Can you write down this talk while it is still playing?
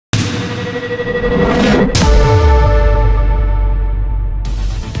Greater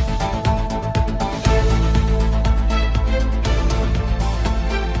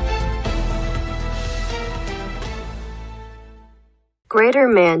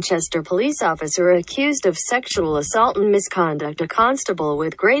Manchester police officer accused of sexual assault and misconduct. A constable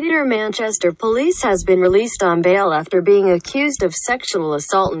with Greater Manchester Police has been released on bail after being accused of sexual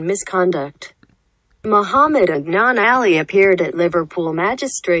assault and misconduct. Mohammed Adnan Ali appeared at Liverpool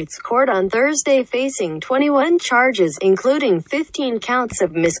Magistrates Court on Thursday facing 21 charges, including 15 counts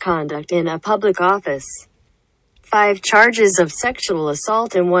of misconduct in a public office, 5 charges of sexual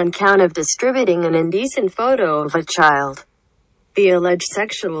assault and 1 count of distributing an indecent photo of a child. The alleged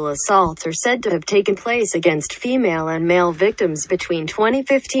sexual assaults are said to have taken place against female and male victims between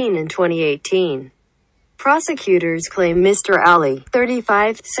 2015 and 2018. Prosecutors claim Mr. Ali,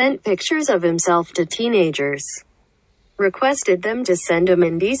 35, sent pictures of himself to teenagers, requested them to send him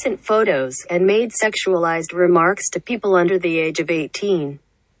indecent photos, and made sexualized remarks to people under the age of 18.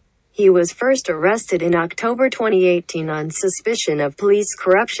 He was first arrested in October 2018 on suspicion of police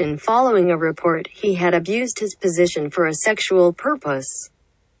corruption following a report he had abused his position for a sexual purpose.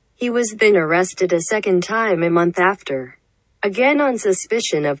 He was then arrested a second time a month after, again on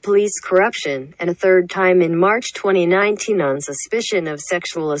suspicion of police corruption, and a third time in March 2019 on suspicion of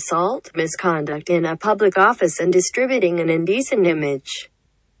sexual assault, misconduct in a public office and distributing an indecent image.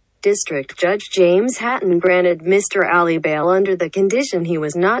 District Judge James Hatton granted Mr. Ali bail under the condition he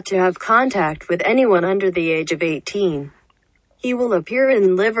was not to have contact with anyone under the age of 18. He will appear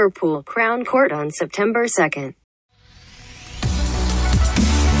in Liverpool Crown Court on September 2nd.